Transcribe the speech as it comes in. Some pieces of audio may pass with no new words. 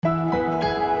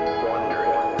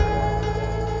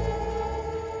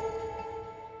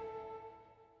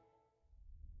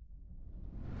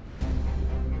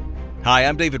Hi,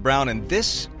 I'm David Brown, and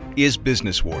this is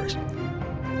Business Wars.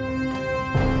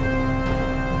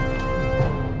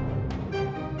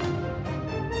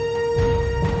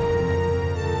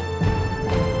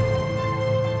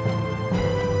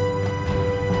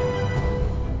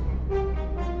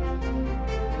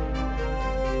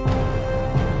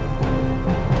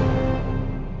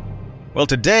 Well,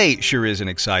 today sure is an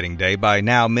exciting day. By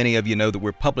now, many of you know that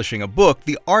we're publishing a book,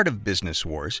 The Art of Business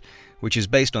Wars, which is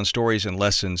based on stories and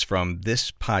lessons from this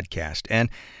podcast. And,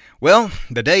 well,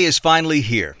 the day is finally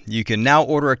here. You can now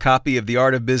order a copy of The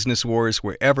Art of Business Wars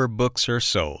wherever books are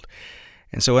sold.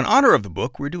 And so in honor of the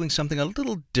book, we're doing something a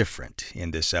little different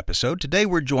in this episode. Today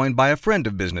we're joined by a friend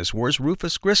of Business Wars,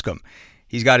 Rufus Griscom.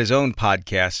 He's got his own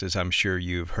podcast, as I'm sure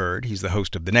you've heard. He's the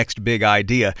host of The Next Big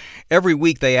Idea. Every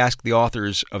week they ask the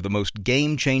authors of the most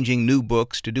game-changing new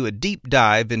books to do a deep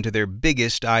dive into their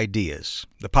biggest ideas.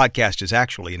 The podcast is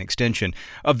actually an extension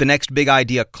of The Next Big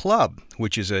Idea Club,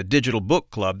 which is a digital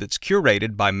book club that's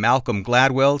curated by Malcolm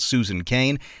Gladwell, Susan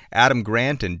Cain, Adam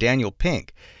Grant, and Daniel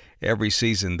Pink. Every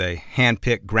season they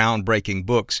handpick groundbreaking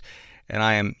books, and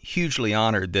I am hugely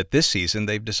honored that this season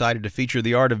they've decided to feature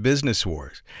The Art of Business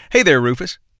Wars. Hey there,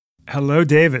 Rufus. Hello,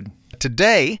 David.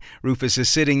 Today, Rufus is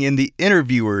sitting in the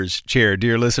interviewer's chair,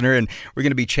 dear listener, and we're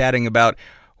going to be chatting about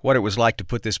what it was like to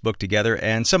put this book together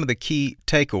and some of the key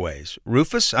takeaways.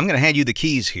 Rufus, I'm going to hand you the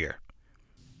keys here.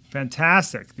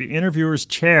 Fantastic. The interviewer's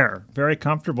chair. Very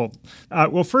comfortable.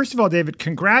 Well, first of all, David,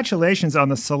 congratulations on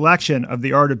the selection of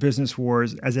The Art of Business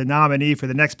Wars as a nominee for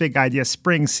the Next Big Idea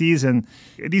spring season.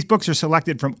 These books are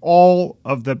selected from all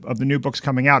of the new books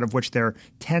coming out, of which there are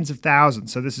tens of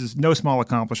thousands. So this is no small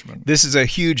accomplishment. This is a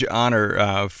huge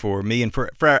honor for me and for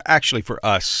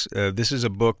us. This is a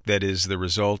book that is the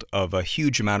result of a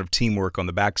huge amount of teamwork on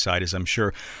the backside, as I'm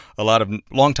sure a lot of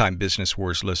longtime Business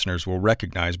Wars listeners will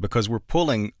recognize, because we're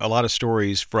pulling a lot of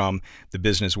stories from the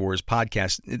Business Wars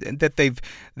podcast that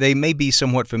they may be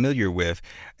somewhat familiar with.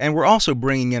 And we're also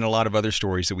bringing in a lot of other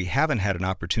stories that we haven't had an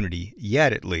opportunity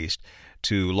yet, at least,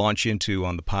 to launch into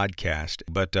on the podcast.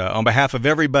 But on behalf of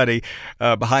everybody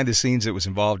behind the scenes that was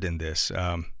involved in this,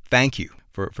 thank you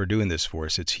for doing this for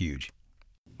us. It's huge.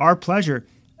 Our pleasure.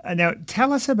 Now,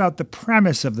 tell us about the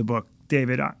premise of the book,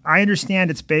 David. I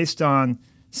understand it's based on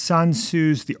Sun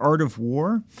Tzu's The Art of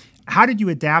War. How did you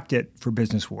adapt it for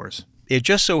Business Wars? It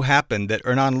just so happened that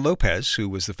Hernan Lopez, who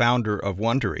was the founder of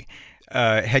Wondery,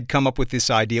 had come up with this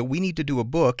idea. We need to do a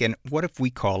book, and what if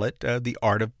we call it The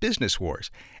Art of Business Wars?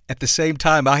 At the same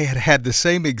time, I had the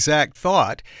same exact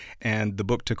thought, and the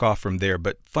book took off from there.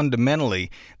 But fundamentally,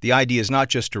 the idea is not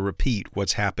just to repeat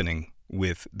what's happening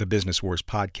with the Business Wars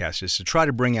podcast, is to try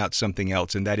to bring out something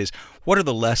else, and that is, what are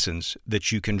the lessons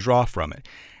that you can draw from it?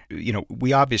 You know,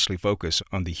 we obviously focus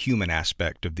on the human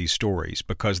aspect of these stories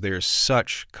because they're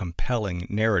such compelling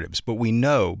narratives. But we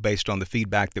know, based on the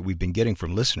feedback that we've been getting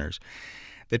from listeners,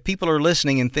 that people are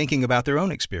listening and thinking about their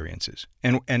own experiences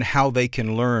and how they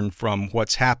can learn from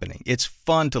what's happening. It's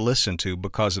fun to listen to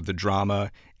because of the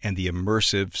drama and the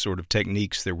immersive sort of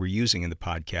techniques that we're using in the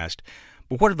podcast.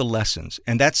 But what are the lessons?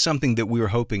 And that's something that we were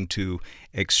hoping to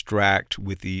extract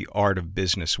with The Art of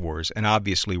Business Wars. And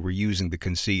obviously, we're using the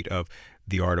conceit of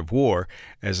The Art of War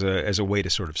as a way to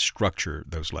sort of structure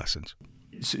those lessons.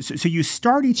 So you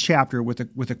start each chapter with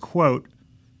a quote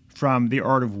from The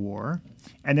Art of War,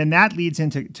 and then that leads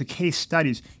into case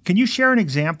studies. Can you share an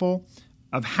example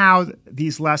of how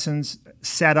these lessons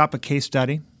set up a case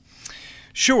study?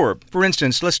 Sure. For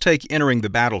instance, let's take entering the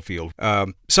battlefield.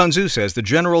 Sun Tzu says, the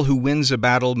general who wins a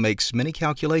battle makes many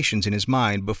calculations in his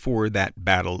mind before that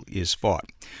battle is fought.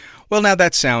 Well, now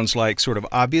that sounds like sort of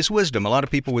obvious wisdom. A lot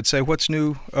of people would say, what's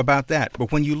new about that?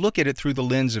 But when you look at it through the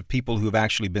lens of people who have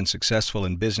actually been successful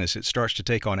in business, it starts to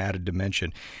take on added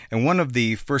dimension. And one of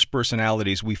the first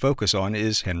personalities we focus on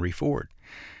is Henry Ford.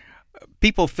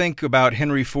 People think about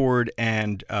Henry Ford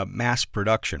and mass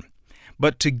production.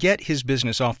 But to get his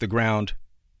business off the ground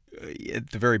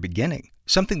at the very beginning,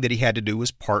 something that he had to do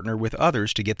was partner with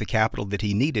others to get the capital that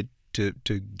he needed to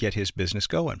get his business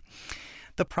going.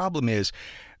 The problem is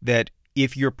that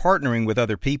if you're partnering with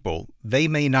other people, they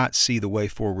may not see the way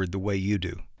forward the way you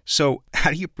do. So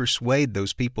how do you persuade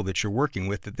those people that you're working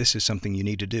with that this is something you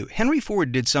need to do? Henry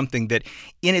Ford did something that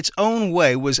in its own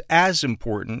way was as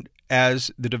important as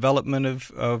the development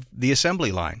of the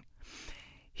assembly line.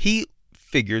 He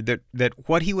figured that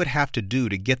what he would have to do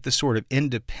to get the sort of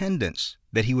independence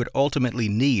that he would ultimately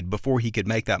need before he could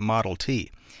make that Model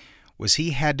T was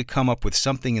he had to come up with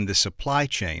something in the supply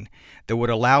chain that would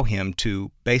allow him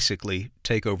to basically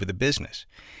take over the business.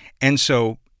 And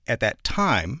so at that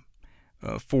time,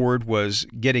 Ford was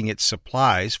getting its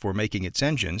supplies for making its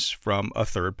engines from a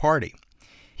third party.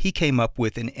 he came up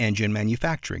with an engine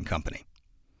manufacturing company.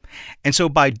 And so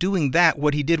by doing that,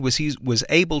 what he did was he was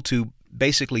able to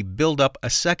basically build up a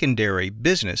secondary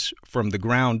business from the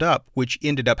ground up, which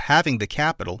ended up having the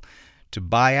capital to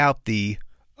buy out the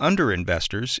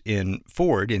underinvestors in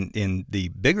Ford in the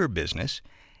bigger business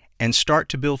and start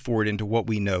to build Ford into what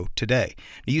we know today.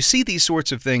 Now, you see these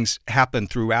sorts of things happen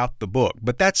throughout the book,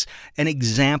 but that's an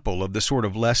example of the sort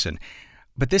of lesson.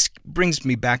 But this brings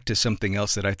me back to something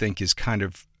else that I think is kind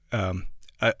of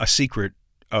a secret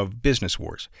of Business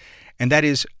Wars. And that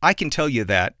is, I can tell you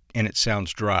that, and it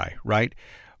sounds dry, right?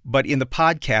 But in the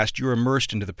podcast, you're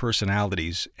immersed into the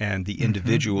personalities and the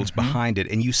individuals behind it,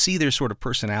 and you see their sort of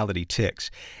personality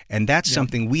tics. And that's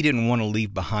something we didn't want to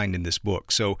leave behind in this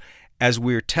book. So as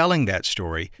we're telling that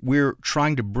story, we're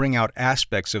trying to bring out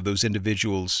aspects of those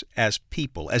individuals as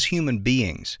people, as human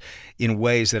beings, in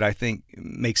ways that I think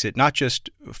makes it not just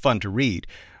fun to read,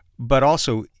 but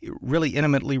also really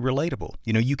intimately relatable.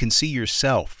 You know, you can see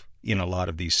yourself in a lot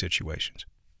of these situations.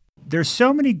 There's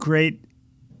so many great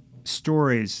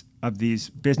stories of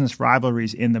these business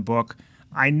rivalries in the book.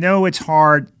 I know it's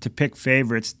hard to pick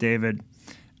favorites, David,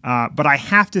 but I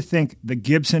have to think the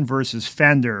Gibson versus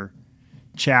Fender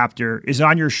chapter is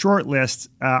on your short list.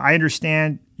 I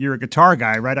understand you're a guitar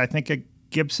guy, right? I think a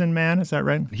Gibson man, is that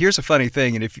right? Here's a funny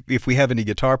thing, and if we have any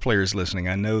guitar players listening,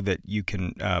 I know that you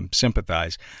can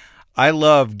sympathize. I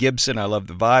love Gibson, I love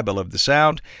the vibe, I love the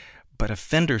sound, but a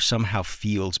Fender somehow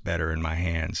feels better in my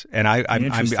hands, and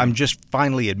I'm just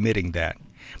finally admitting that.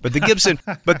 But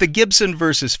the Gibson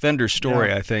versus Fender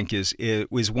story, I think, is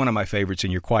one of my favorites,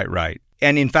 and you're quite right.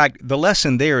 And in fact, the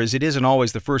lesson there is it isn't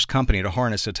always the first company to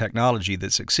harness a technology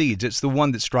that succeeds. It's the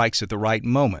one that strikes at the right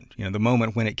moment, the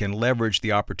moment when it can leverage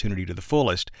the opportunity to the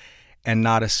fullest, and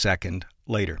not a second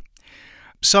later.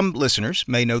 Some listeners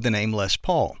may know the name Les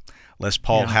Paul. Les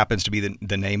Paul happens to be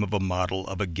the name of a model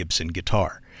of a Gibson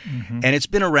guitar. And it's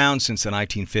been around since the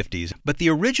 1950s. But the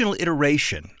original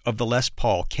iteration of the Les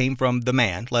Paul came from the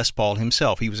man, Les Paul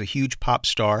himself. He was a huge pop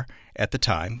star at the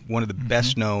time, one of the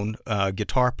best-known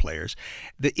guitar players.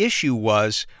 The issue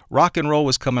was rock and roll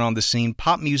was coming on the scene,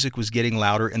 pop music was getting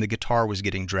louder, and the guitar was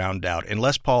getting drowned out. And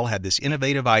Les Paul had this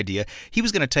innovative idea. He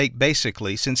was going to take,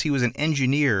 basically, since he was an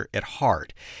engineer at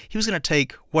heart, he was going to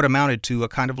take what amounted to a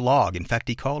kind of log. In fact,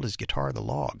 he called his guitar the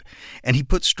log. And he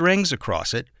put strings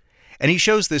across it. And he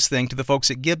shows this thing to the folks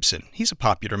at Gibson. He's a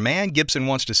popular man. Gibson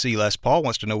wants to see Les Paul,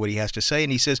 wants to know what he has to say.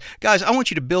 And he says, guys, I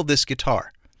want you to build this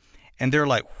guitar. And they're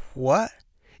like, what?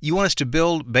 You want us to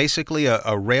build basically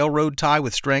a railroad tie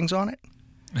with strings on it?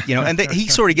 And he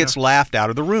sort of gets laughed out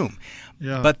of the room.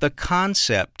 Yeah. But the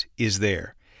concept is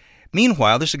there.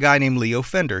 Meanwhile, there's a guy named Leo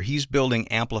Fender. He's building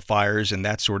amplifiers and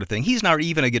that sort of thing. He's not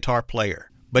even a guitar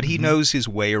player, but he knows his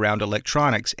way around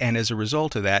electronics. And as a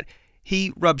result of that,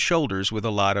 he rubs shoulders with a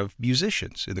lot of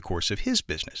musicians in the course of his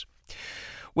business.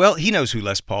 Well, he knows who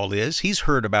Les Paul is. He's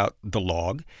heard about the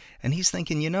log, and he's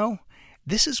thinking,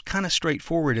 this is kind of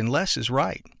straightforward, and Les is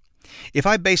right. If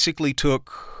I basically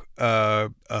took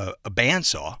a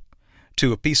bandsaw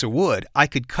to a piece of wood, I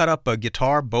could cut up a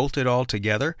guitar, bolt it all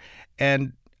together,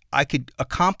 and I could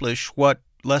accomplish what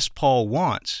Les Paul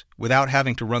wants without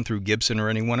having to run through Gibson or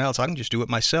anyone else. I can just do it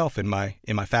myself in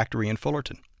my factory in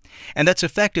Fullerton. And that's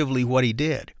effectively what he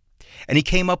did. And he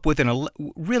came up with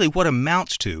really what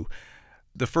amounts to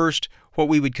the first, what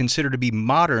we would consider to be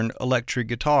modern electric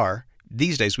guitar.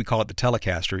 These days we call it the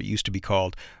Telecaster. It used to be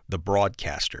called the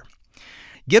Broadcaster.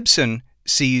 Gibson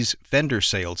sees Fender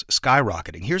sales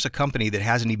skyrocketing. Here's a company that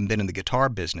hasn't even been in the guitar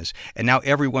business, and now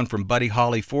everyone from Buddy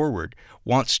Holly forward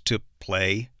wants to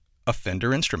play a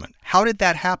Fender instrument. How did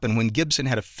that happen when Gibson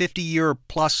had a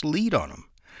 50-year-plus lead on him?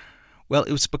 Well,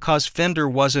 it was because Fender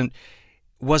wasn't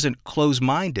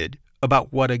close-minded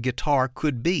about what a guitar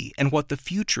could be and what the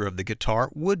future of the guitar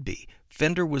would be.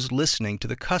 Fender was listening to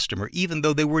the customer, even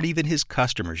though they weren't even his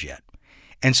customers yet.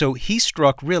 And so he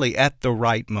struck really at the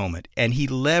right moment, and he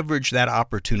leveraged that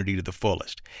opportunity to the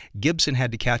fullest. Gibson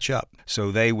had to catch up.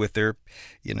 So they, with their,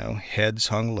 heads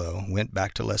hung low, went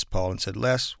back to Les Paul and said,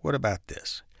 Les, what about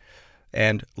this?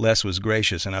 And Les was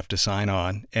gracious enough to sign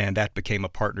on, and that became a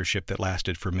partnership that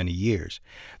lasted for many years.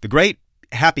 The great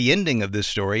happy ending of this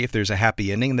story, if there's a happy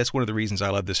ending, and that's one of the reasons I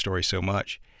love this story so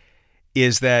much,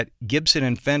 is that Gibson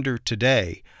and Fender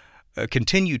today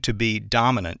continue to be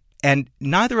dominant, and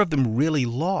neither of them really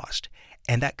lost.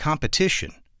 And that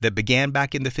competition that began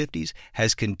back in the 50s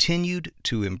has continued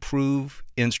to improve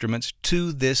instruments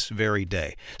to this very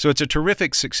day. So it's a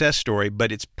terrific success story,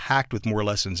 but it's packed with more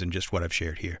lessons than just what I've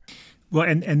shared here. Well,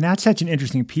 and that's such an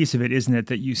interesting piece of it, isn't it?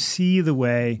 That you see the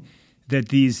way that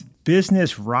these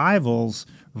business rivals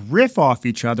riff off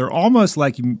each other almost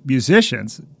like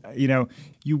musicians.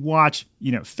 You watch,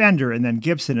 Fender and then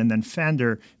Gibson and then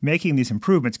Fender making these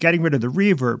improvements, getting rid of the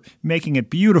reverb, making it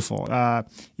beautiful.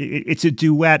 It's a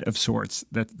duet of sorts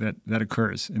that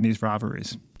occurs in these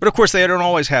rivalries. But of course, they don't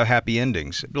always have happy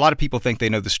endings. A lot of people think they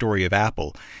know the story of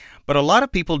Apple, but a lot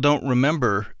of people don't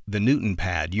remember the Newton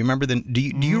pad. Do you remember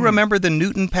the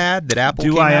Newton pad that Apple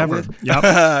came out with?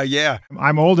 Yep. Yeah.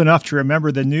 I'm old enough to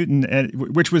remember the Newton,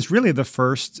 which was really the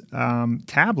first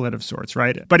tablet of sorts,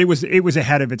 right? But it was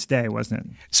ahead of its day, wasn't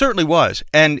it? Certainly was.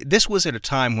 And this was at a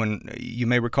time when, you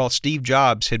may recall, Steve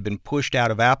Jobs had been pushed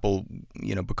out of Apple,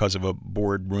 because of a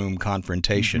boardroom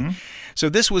confrontation. Mm-hmm. So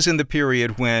this was in the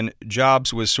period when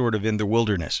Jobs was sort of in the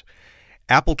wilderness.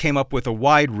 Apple came up with a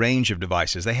wide range of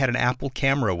devices. They had an Apple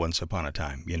camera once upon a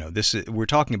time. We're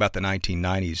talking about the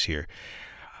 1990s here.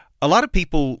 A lot of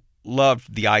people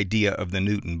loved the idea of the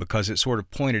Newton because it sort of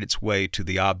pointed its way to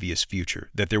the obvious future,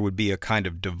 that there would be a kind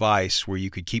of device where you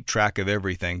could keep track of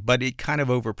everything, but it kind of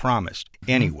overpromised.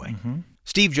 Anyway,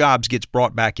 Steve Jobs gets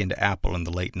brought back into Apple in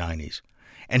the late 90s,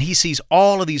 and he sees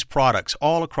all of these products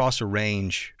all across a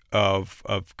range of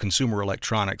consumer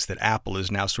electronics that Apple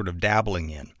is now sort of dabbling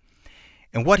in.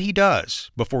 And what he does,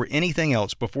 before anything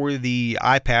else, before the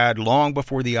iPad, long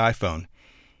before the iPhone,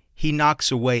 he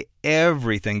knocks away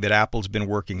everything that Apple's been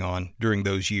working on during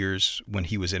those years when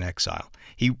he was in exile.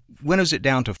 He winnows it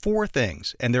down to 4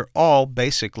 things, and they're all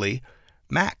basically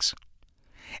Macs.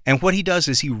 And what he does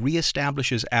is he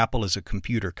reestablishes Apple as a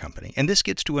computer company. And this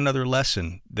gets to another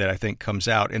lesson that I think comes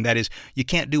out, and that is you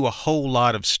can't do a whole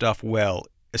lot of stuff well,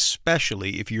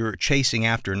 especially if you're chasing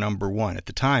after number one. At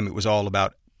the time, it was all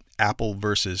about Apple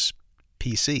versus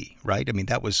PC, right? I mean,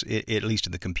 that was it, at least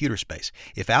in the computer space.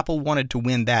 If Apple wanted to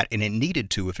win that, and it needed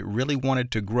to, if it really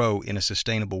wanted to grow in a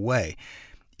sustainable way,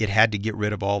 it had to get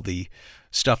rid of all the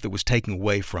stuff that was taking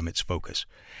away from its focus.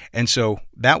 And so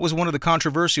that was one of the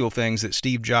controversial things that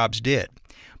Steve Jobs did.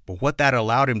 But what that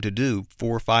allowed him to do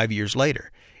 4 or 5 years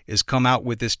later is come out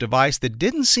with this device that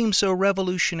didn't seem so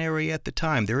revolutionary at the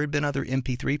time. There had been other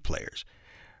MP3 players.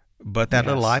 But that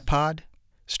little iPod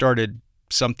started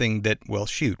something that,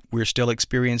 we're still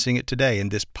experiencing it today in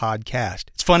this podcast.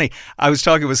 It's funny. I was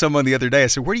talking with someone the other day. I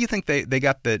said, where do you think they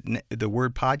got the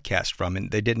word podcast from? And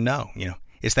they didn't know.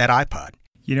 It's that iPod.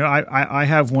 I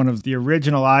have one of the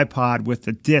original iPod with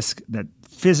the disc that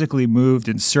physically moved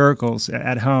in circles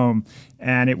at home.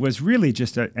 And it was really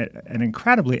just an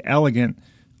incredibly elegant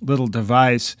little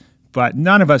device. But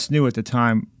none of us knew at the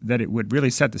time that it would really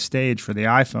set the stage for the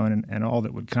iPhone and all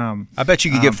that would come. I bet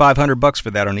you could get $500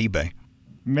 for that on eBay.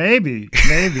 Maybe.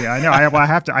 I know. I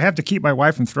have to keep my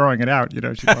wife from throwing it out.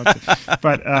 She wants it.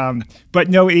 But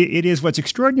no. It is what's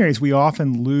extraordinary is we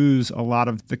often lose a lot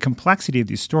of the complexity of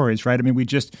these stories, right? I mean,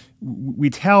 we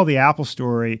tell the Apple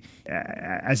story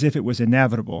as if it was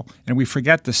inevitable, and we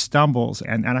forget the stumbles.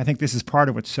 And I think this is part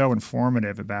of what's so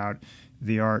informative about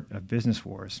the art of business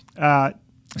wars.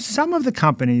 Some of the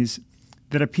companies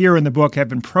that appear in the book have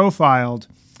been profiled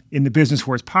in the Business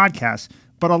Wars podcast,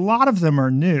 but a lot of them are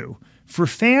new. For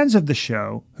fans of the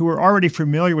show who are already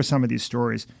familiar with some of these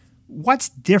stories, what's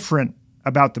different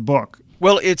about the book?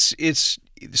 Well, it's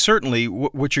certainly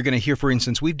what you're going to hear. For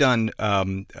instance, we've done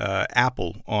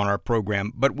Apple on our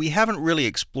program, but we haven't really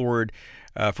explored,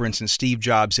 for instance, Steve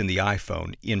Jobs and the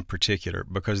iPhone in particular,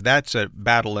 because that's a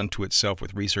battle unto itself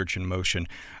with Research in Motion.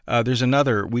 There's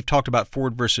another, we've talked about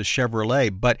Ford versus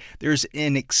Chevrolet, but there's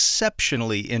an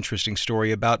exceptionally interesting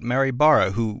story about Mary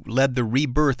Barra, who led the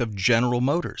rebirth of General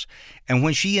Motors. And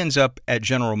when she ends up at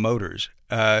General Motors,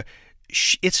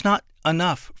 it's not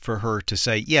enough for her to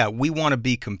say, yeah, we want to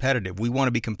be competitive. We want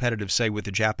to be competitive, say, with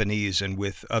the Japanese and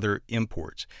with other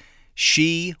imports.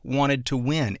 She wanted to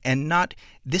win, and not,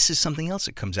 this is something else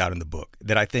that comes out in the book,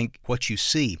 that I think what you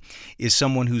see is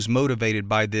someone who's motivated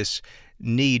by this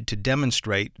need to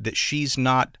demonstrate that she's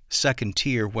not second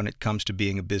tier when it comes to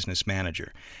being a business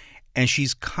manager. And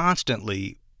she's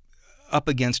constantly up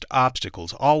against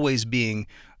obstacles, always being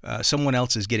someone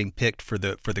else is getting picked for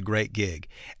the great gig.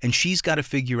 And she's got to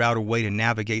figure out a way to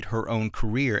navigate her own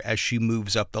career as she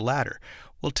moves up the ladder.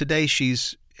 Well, today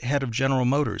she's head of General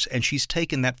Motors, and she's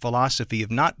taken that philosophy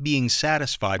of not being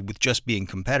satisfied with just being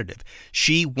competitive.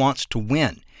 She wants to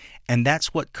win. And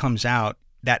that's what comes out,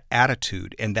 that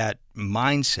attitude and that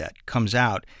mindset comes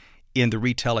out in the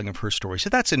retelling of her story. So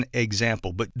that's an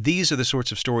example, but these are the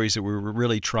sorts of stories that we're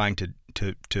really trying to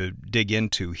dig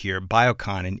into here.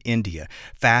 Biocon in India,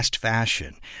 fast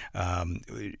fashion.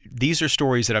 These are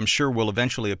stories that I'm sure will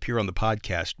eventually appear on the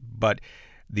podcast, but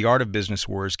The Art of Business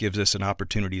Wars gives us an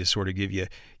opportunity to sort of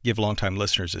give longtime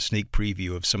listeners a sneak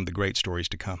preview of some of the great stories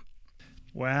to come.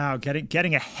 Wow,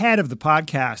 getting ahead of the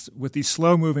podcast with the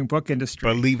slow-moving book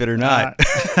industry. Believe it or not.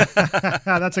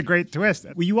 That's a great twist.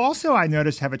 Well, you also, I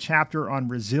noticed, have a chapter on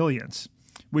resilience,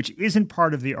 which isn't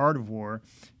part of The Art of War.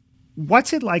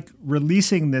 What's it like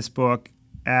releasing this book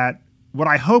at what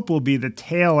I hope will be the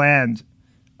tail end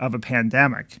of a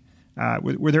pandemic?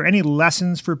 Were there any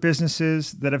lessons for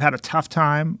businesses that have had a tough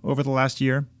time over the last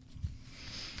year?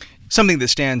 Something that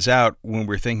stands out when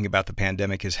we're thinking about the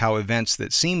pandemic is how events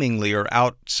that seemingly are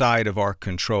outside of our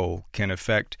control can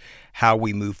affect how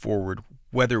we move forward,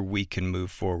 whether we can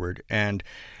move forward. And,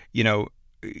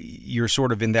 you're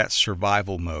sort of in that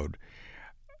survival mode.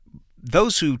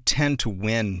 Those who tend to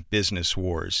win business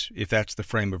wars, if that's the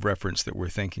frame of reference that we're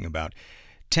thinking about,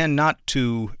 tend not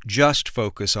to just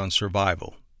focus on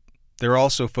survival. They're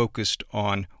also focused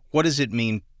on what does it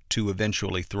mean to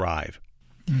eventually thrive.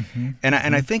 Mm-hmm.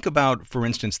 And I think about, for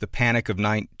instance, the Panic of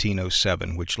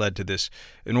 1907, which led to this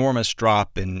enormous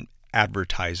drop in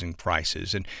advertising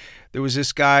prices. And there was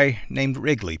this guy named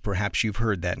Wrigley. Perhaps you've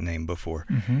heard that name before.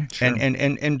 Mm-hmm, sure.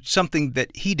 And something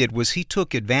that he did was he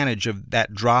took advantage of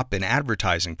that drop in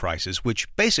advertising prices, which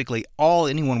basically all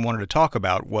anyone wanted to talk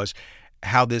about was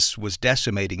how this was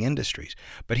decimating industries.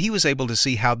 But he was able to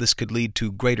see how this could lead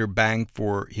to greater bang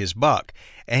for his buck.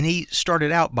 And he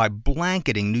started out by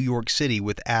blanketing New York City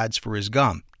with ads for his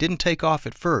gum. Didn't take off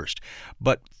at first.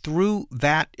 But through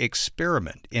that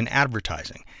experiment in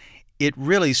advertising, it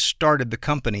really started the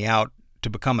company out to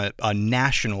become a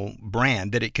national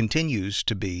brand that it continues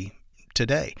to be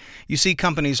today. You see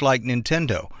companies like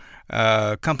Nintendo,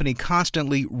 a company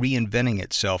constantly reinventing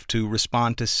itself to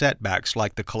respond to setbacks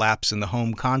like the collapse in the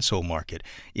home console market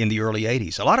in the early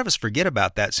 80s. A lot of us forget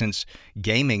about that since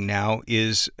gaming now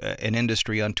is an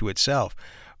industry unto itself.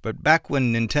 But back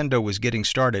when Nintendo was getting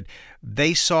started,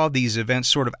 they saw these events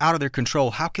sort of out of their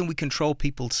control. How can we control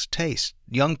people's taste?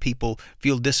 Young people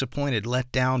feel disappointed,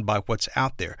 let down by what's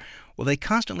out there. Well, they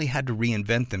constantly had to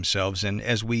reinvent themselves. And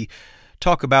as we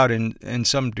talk about in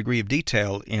some degree of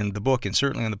detail in the book and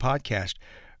certainly on the podcast,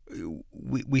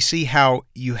 we see how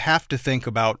you have to think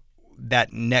about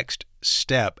that next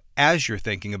step as you're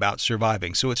thinking about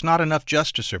surviving. So it's not enough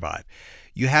just to survive.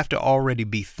 You have to already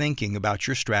be thinking about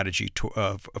your strategy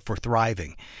for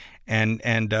thriving. And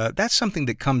that's something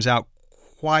that comes out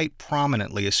quite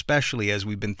prominently, especially as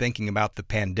we've been thinking about the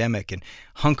pandemic and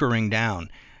hunkering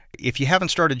down. If you haven't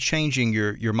started changing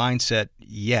your mindset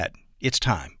yet, it's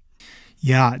time.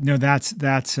 Yeah, no, that's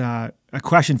a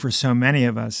question for so many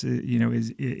of us.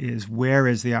 Is where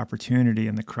is the opportunity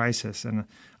in the crisis? And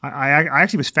I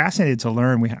actually was fascinated to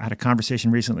learn. We had a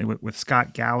conversation recently with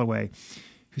Scott Galloway,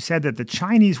 who said that the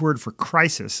Chinese word for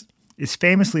crisis is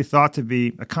famously thought to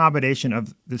be a combination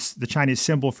of the Chinese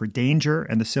symbol for danger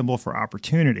and the symbol for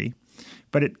opportunity.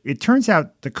 But it turns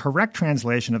out the correct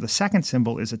translation of the second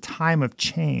symbol is a time of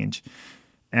change.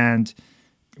 And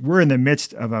we're in the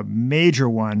midst of a major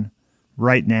one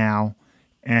right now.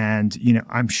 And,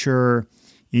 I'm sure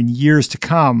in years to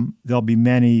come, there'll be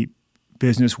many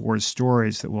business wars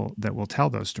stories that will tell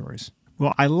those stories.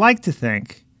 Well, I like to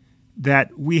think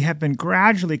that we have been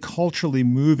gradually culturally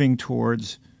moving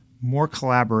towards more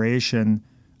collaboration.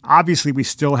 Obviously, we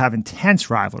still have intense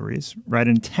rivalries, right?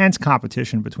 Intense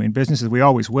competition between businesses. We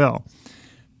always will.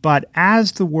 But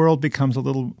as the world becomes a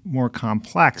little more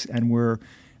complex and where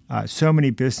so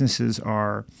many businesses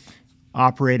are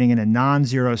operating in a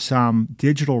non-zero-sum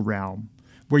digital realm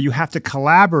where you have to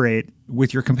collaborate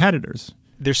with your competitors.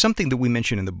 There's something that we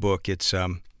mention in the book. It's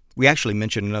we actually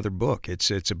mentioned another book.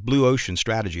 It's a Blue Ocean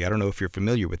Strategy. I don't know if you're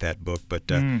familiar with that book,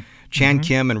 but Chan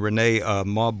Kim and Renee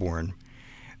Mauborgne,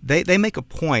 they make a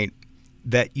point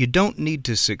that you don't need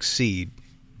to succeed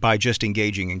by just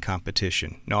engaging in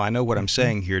competition. No, I know what I'm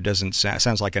saying here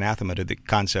sounds like anathema to the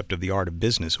concept of the art of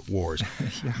business wars.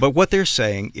 Yeah. But what they're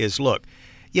saying is, look,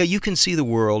 yeah, you can see the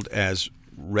world as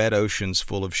red oceans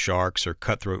full of sharks or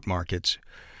cutthroat markets,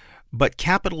 but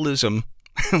capitalism,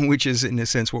 which is in a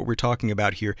sense what we're talking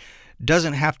about here,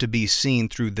 doesn't have to be seen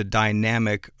through the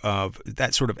dynamic of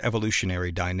that sort of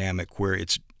evolutionary dynamic where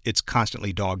it's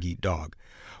constantly dog eat dog.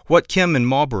 What Kim and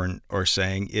Mauborgne are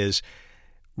saying is,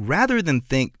 rather than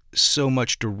think so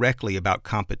much directly about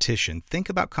competition, think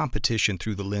about competition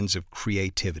through the lens of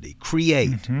creativity.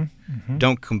 Create.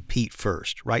 Don't compete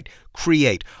first, right?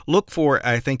 Create. Look for,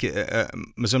 I think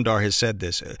Mazumdar has said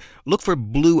this, look for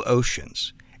blue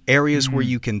oceans, areas where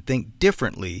you can think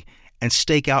differently and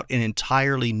stake out an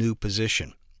entirely new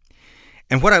position.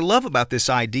 And what I love about this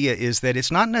idea is that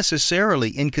it's not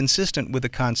necessarily inconsistent with the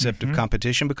concept of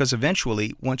competition, because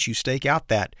eventually, once you stake out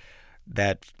that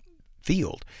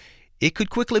field, it could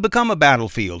quickly become a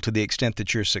battlefield to the extent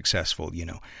that you're successful,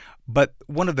 But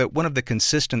one of the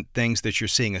consistent things that you're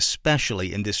seeing,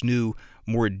 especially in this new,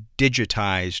 more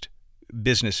digitized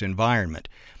business environment,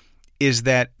 is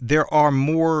that there are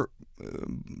more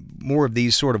of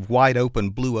these sort of wide open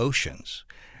blue oceans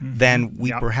than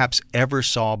we perhaps ever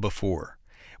saw before.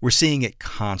 We're seeing it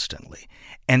constantly.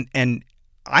 And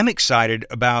I'm excited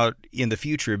about in the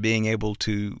future being able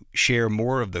to share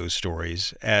more of those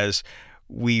stories as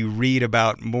we read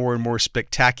about more and more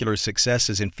spectacular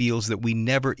successes in fields that we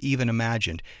never even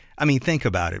imagined. I mean, think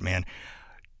about it, man.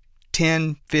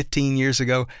 10, 15 years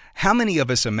ago, how many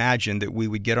of us imagined that we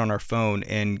would get on our phone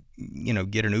and,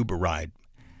 get an Uber ride,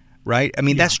 right? I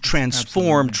mean, that's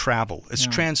transformed travel. It's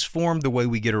transformed the way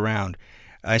we get around.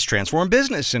 It's transformed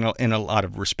business in a lot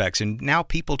of respects. And now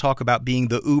people talk about being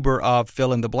the Uber of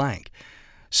fill in the blank.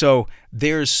 So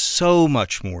there's so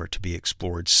much more to be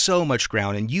explored, so much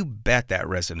ground, and you bet that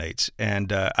resonates.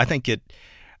 And I think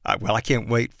I can't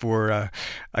wait for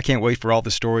all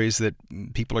the stories that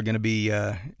people are going to be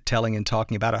telling and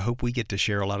talking about. I hope we get to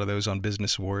share a lot of those on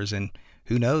Business Wars, and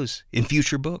who knows, in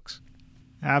future books.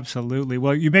 Absolutely.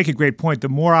 Well, you make a great point. The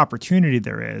more opportunity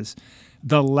there is,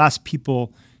 the less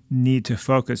people need to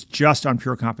focus just on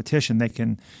pure competition. They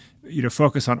can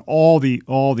focus on all the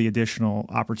additional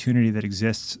opportunity that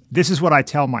exists. This is what I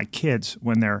tell my kids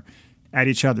when they're at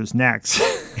each other's necks.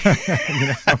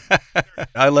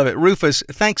 I love it. Rufus,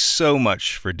 thanks so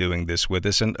much for doing this with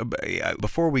us. And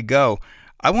before we go,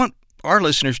 I want our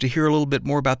listeners to hear a little bit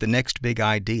more about the next big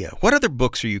idea. What other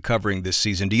books are you covering this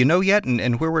season? Do you know yet?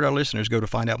 And where would our listeners go to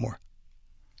find out more?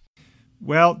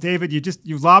 Well, David,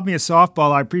 you lobbed me a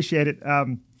softball. I appreciate it.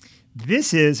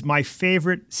 This is my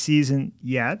favorite season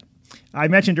yet. I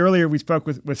mentioned earlier we spoke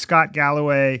with Scott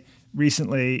Galloway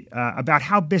recently about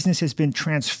how business has been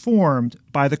transformed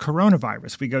by the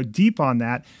coronavirus. We go deep on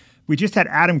that. We just had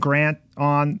Adam Grant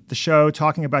on the show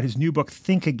talking about his new book,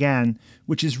 Think Again,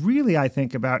 which is really, I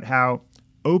think, about how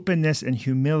openness and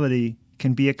humility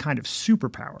can be a kind of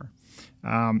superpower.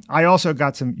 I also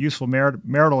got some useful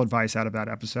marital advice out of that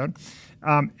episode.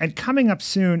 And coming up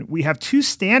soon, we have two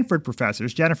Stanford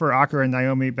professors, Jennifer Acker and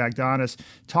Naomi Bagdonis,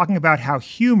 talking about how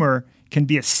humor can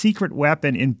be a secret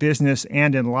weapon in business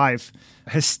and in life. A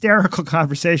hysterical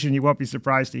conversation you won't be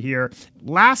surprised to hear.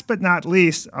 Last but not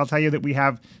least, I'll tell you that we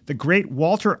have the great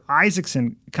Walter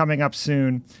Isaacson coming up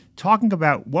soon, talking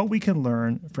about what we can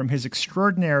learn from his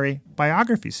extraordinary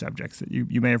biography subjects. That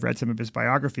you may have read some of his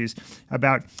biographies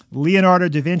about Leonardo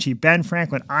da Vinci, Ben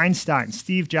Franklin, Einstein,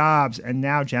 Steve Jobs, and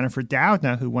now Jennifer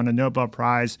Doudna, who won a Nobel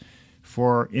Prize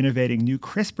for innovating new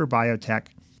CRISPR biotech,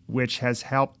 which has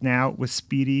helped now with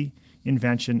speedy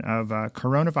invention of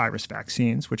coronavirus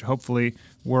vaccines, which hopefully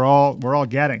we're all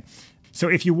getting. So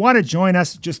if you want to join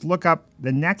us, just look up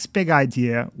The Next Big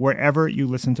Idea wherever you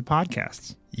listen to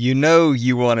podcasts. You know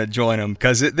you want to join them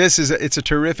because it's a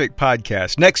terrific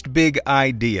podcast. Next Big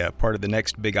Idea, part of the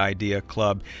Next Big Idea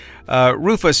Club.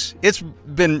 Rufus, it's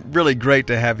been really great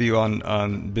to have you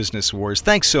on Business Wars.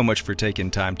 Thanks so much for taking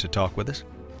time to talk with us.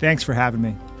 Thanks for having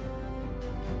me.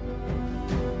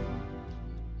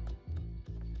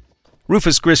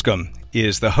 Rufus Griscom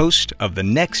is the host of The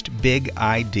Next Big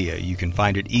Idea. You can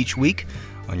find it each week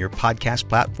on your podcast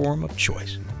platform of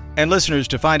choice. And listeners,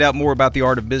 to find out more about The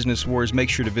Art of Business Wars, make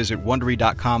sure to visit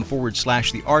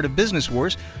Wondery.com/The Art of Business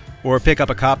Wars or pick up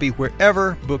a copy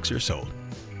wherever books are sold.